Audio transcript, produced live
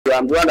So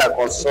I'm the one that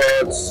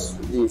constructs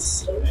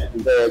this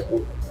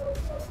vehicle.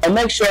 I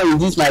make sure in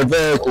this my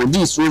vehicle,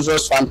 this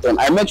Rolls-Royce Phantom,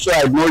 I make sure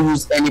I don't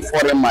use any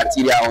foreign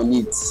material on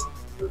it.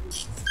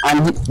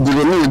 And the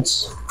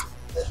remote,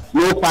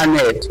 no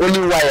panel,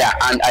 only wire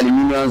and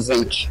aluminium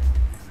zinc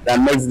that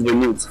makes the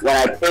remote. When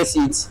I press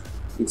it,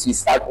 it will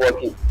start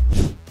working.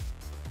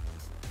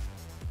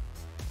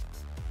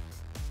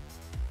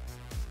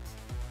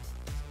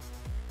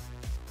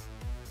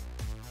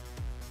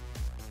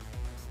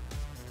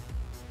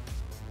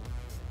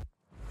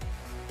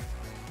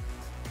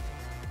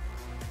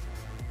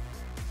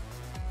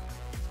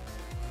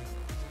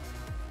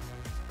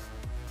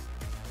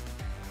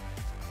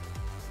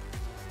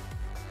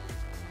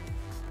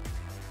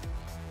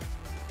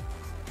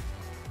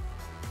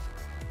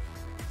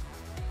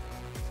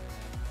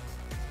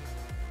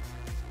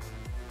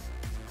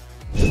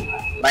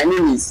 My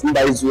name is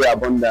Mbaizu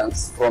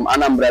Abundance from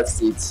Anambra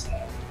State,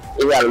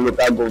 area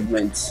local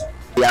government.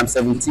 I'm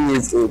 17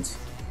 years old.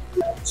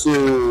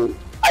 So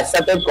I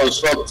started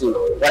constructing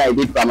when I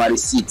did primary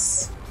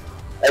 6.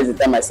 That's the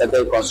time I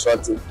started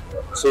constructing.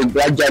 So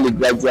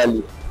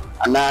gradually,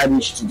 and now I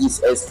reached to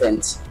this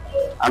extent.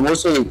 I'm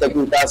also in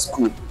technical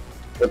school,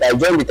 but I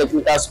joined the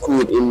technical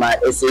school in my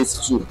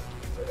SS2.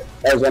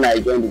 That's when I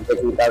joined the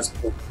technical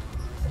school.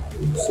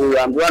 So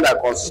I'm the one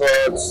that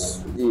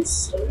constructs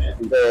this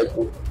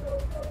vehicle.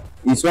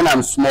 It's when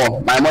I'm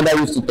small. My mother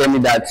used to tell me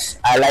that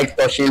I like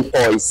touching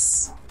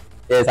toys.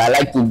 Yes, I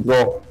like to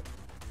draw.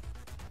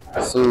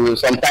 So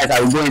sometimes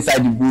I will go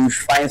inside the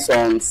bush, find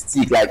some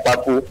stick like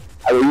papo.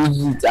 I will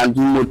use it and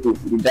do motor,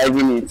 be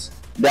driving it.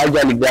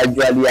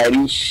 Gradually, I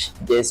reach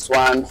this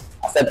one.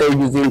 I started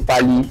using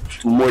pali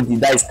to mold it.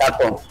 That is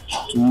carton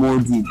to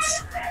mold it.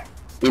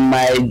 In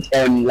my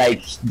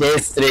like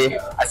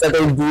DS3, I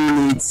started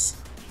doing it,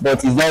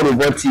 but it's not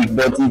robotic,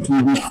 but it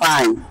will be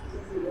fine.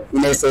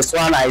 In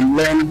SS1, I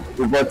learned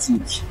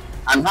robotic,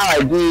 and how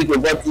I do it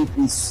robotic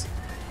is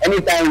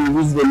anytime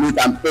we use the remote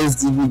and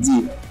press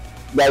DVD,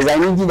 there is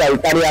an engine that will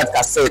carry out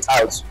cassette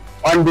out.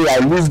 One day I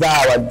lose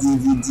that our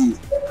DVD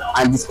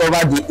and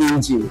discover the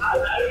engine.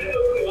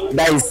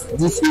 That is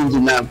this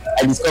engine now.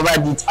 I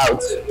discovered it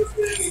out.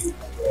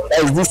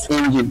 That is this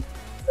engine.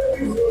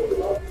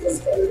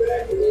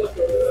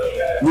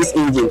 This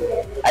engine.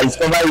 I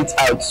discovered it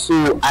out.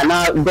 So and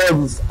now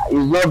God is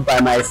not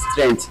by my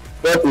strength.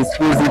 God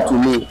exposed it to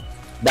me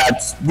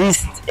that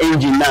this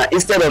engine now,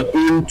 instead of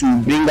him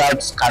to bring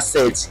out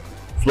cassette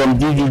from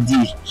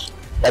DVD,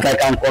 that I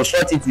can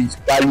construct it with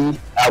pali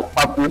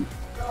papo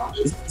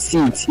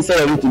seat.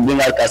 Instead of him to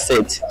bring out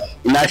cassette,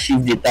 he now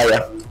shift the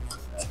tire.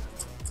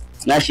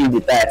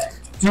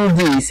 Through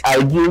this,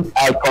 I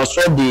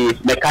construct the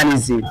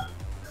mechanism,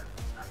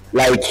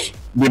 like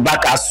the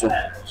back axle.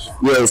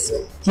 Yes,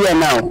 here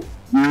now,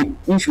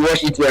 if you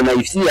watch it well now,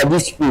 you see that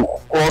this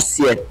spoke cross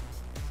here.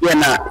 Here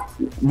now,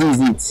 this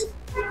is it.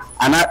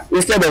 And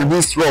instead of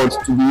this rod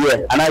to be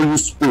here, and I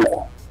use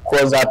spoke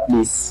cross that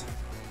place.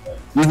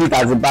 Use it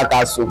as a back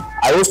axle.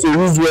 I also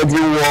use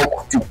welding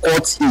work to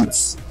cut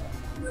it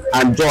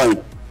and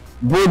join.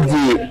 Both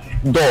the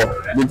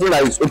door, the thing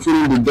that is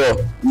opening the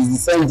door, is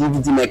the same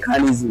DVD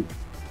mechanism.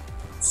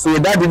 So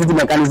that DVD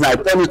mechanism, I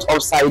turn it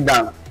upside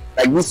down,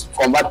 like this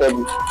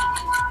convertible.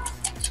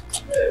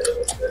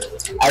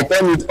 I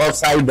turn it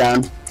upside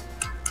down,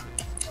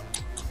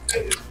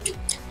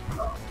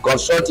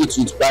 construct it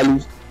with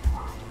pali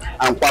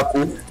and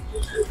papo.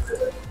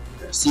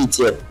 See it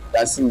here, you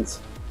can see it.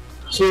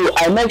 So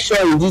I make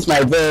sure in this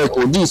my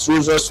vehicle, this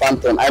Rolls-Royce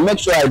Phantom, I make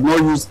sure I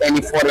don't use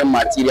any foreign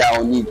material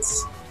on it.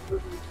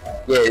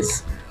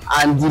 Yes,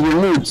 and the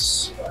remote,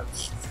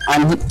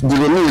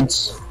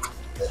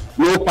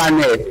 no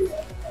panel.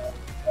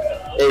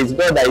 It's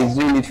God that is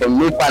doing it from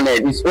no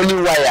panel. It's only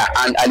wire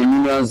and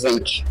aluminium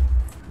zinc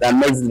that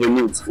makes the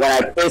remote. When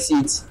I press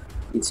it,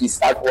 it will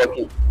start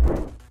working.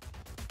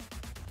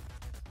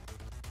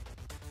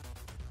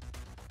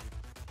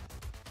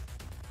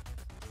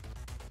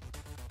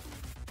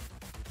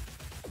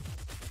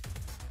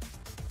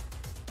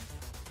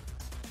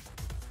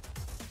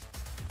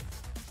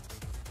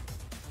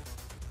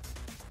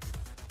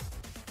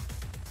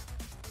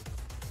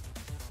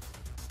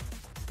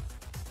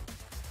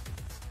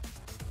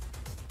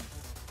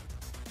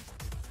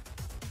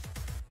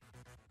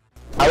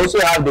 I also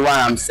have the one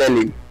I'm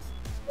selling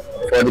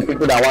for the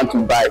people that want to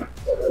buy,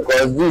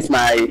 because this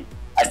I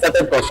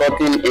started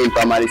constructing in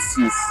primary 6.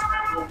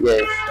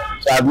 Yes,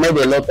 so I've made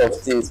a lot of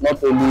things,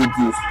 not only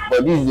this,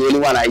 but this is the only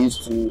one I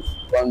used to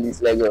run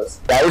this Lagos.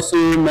 I also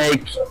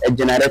make a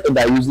generator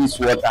that uses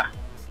water,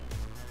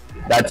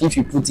 that if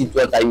you put it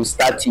water, you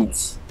start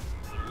it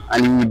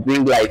and it will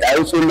bring light. I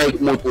also make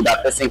motor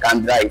that person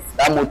can drive.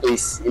 That motor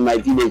is in my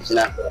village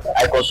now.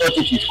 I construct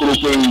it with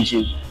Kolokwe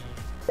engine.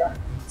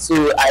 So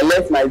I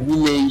left my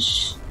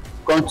village,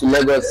 come to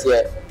Lagos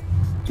here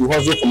to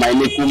hustle for my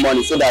local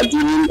money, so that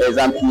during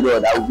exam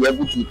period I will be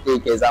able to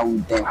take exam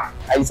with them.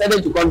 I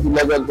decided to come to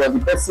Lagos, but the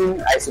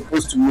person I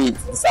supposed to meet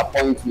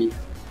disappointed me.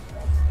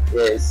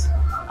 Yes,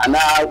 and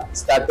I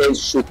started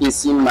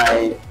showcasing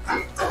my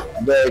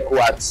vehicle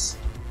at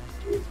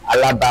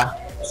Alaba.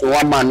 So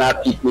one man now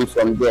picked me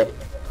from there.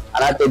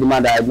 And I told the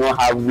man that I don't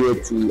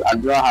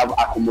have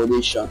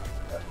accommodation.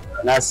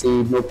 And I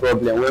said, no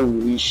problem. When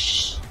we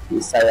reach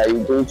Isaiah,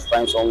 you're going to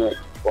find somewhere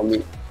for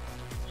me.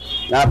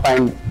 Now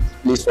find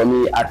place for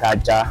me at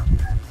Aja,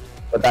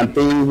 but I'm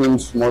paying him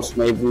small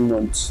every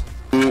month.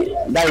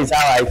 That is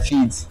how I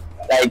feed.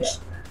 Like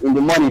in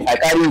the morning, if I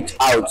carry it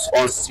out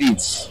on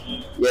streets,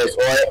 yes,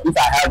 or if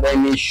I have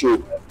any show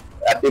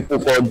that people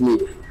called me,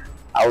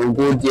 I will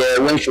go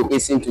there when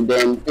showcasing to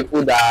them.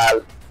 People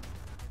that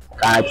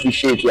can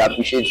appreciate, you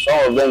appreciate.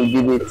 Some of them will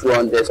give me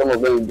 200, some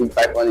of them will give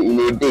 500 in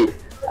a day.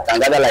 I can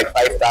gather like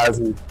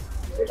 5,000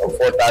 or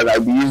 4,000.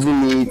 I'll be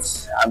using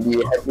it and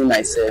be helping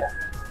myself.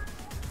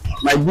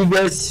 My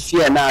biggest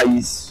fear now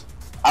is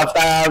after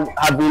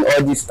having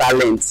all these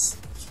talents,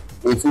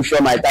 in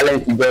future my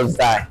talent will just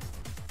die.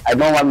 I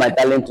don't want my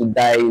talent to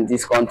die in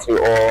this country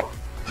or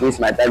waste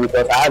my time,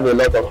 because I have a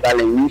lot of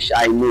talent which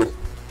I know.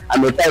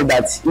 I'm the type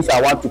that if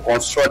I want to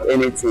construct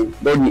anything,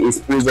 God will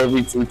expose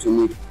everything to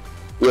me.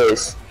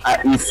 Yes,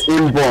 it's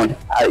inborn.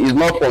 It's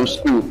not from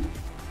school.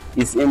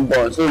 It's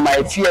inborn. So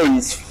my fear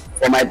is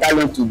for my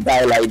talent to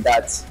die like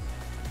that.